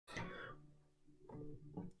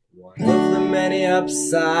One of the many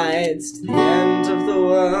upsides to the end of the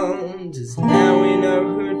world is now we know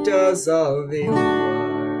who does all the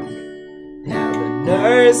work. Now the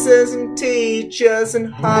nurses and teachers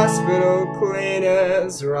and hospital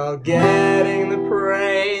cleaners are all getting the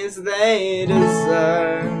praise they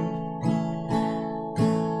deserve.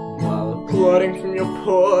 While applauding from your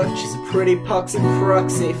porch is a pretty poxy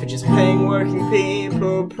proxy for just paying working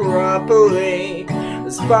people properly.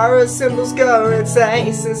 As far as symbols go, it's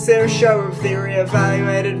a sincere show of the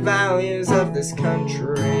re-evaluated values of this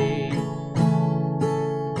country.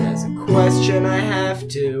 There's a question I have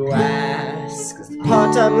to ask, as the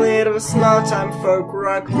part-time lead of a small-time folk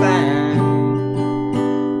rock band.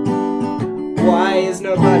 Why is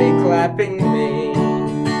nobody clapping me?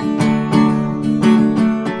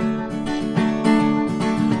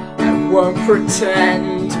 I won't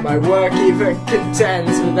pretend my work even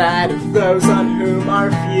contends with that of those on whom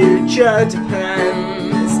our future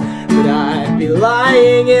depends. But I'd be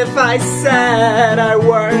lying if I said I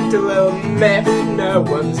weren't a little miffed. No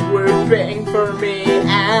one's whooping for me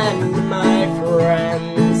and my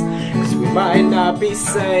friends, 'cause we might not be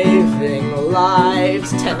saving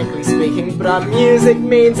lives, technically speaking, but our music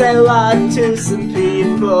means a lot to some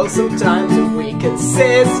people. Sometimes if we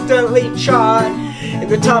consistently chart in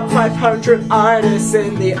the top 500 artists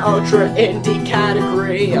in the ultra indie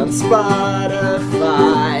category on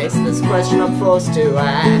Spotify. So this question I'm forced to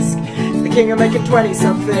ask, is the king of making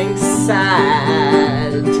 20-something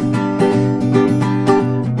sad?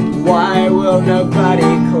 Why will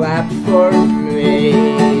nobody clap for me?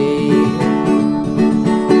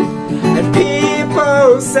 And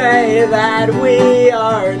people say that we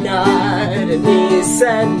are not an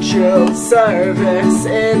essential service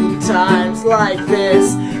in times like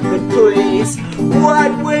this. But please,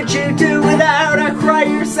 what would you do without a cry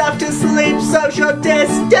yourself to sleep social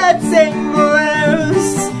distancing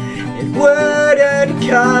blues? It wouldn't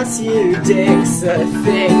cost you dicks a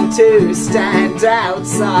thing to stand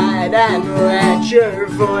outside and let your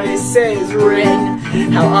voices ring.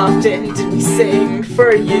 How often did we sing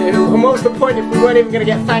for you? And what was the point if we weren't even gonna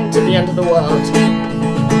get thanked at the end of the world?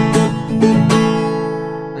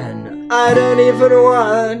 I don't even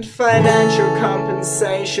want financial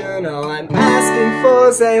compensation. All I'm asking for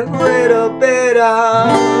is a little bit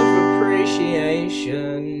of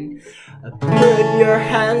appreciation. A put your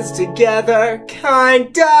hands together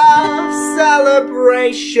kind of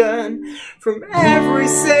celebration from every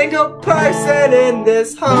single person in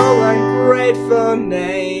this whole ungrateful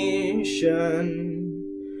nation.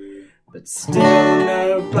 But still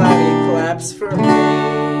nobody claps for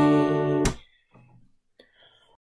me.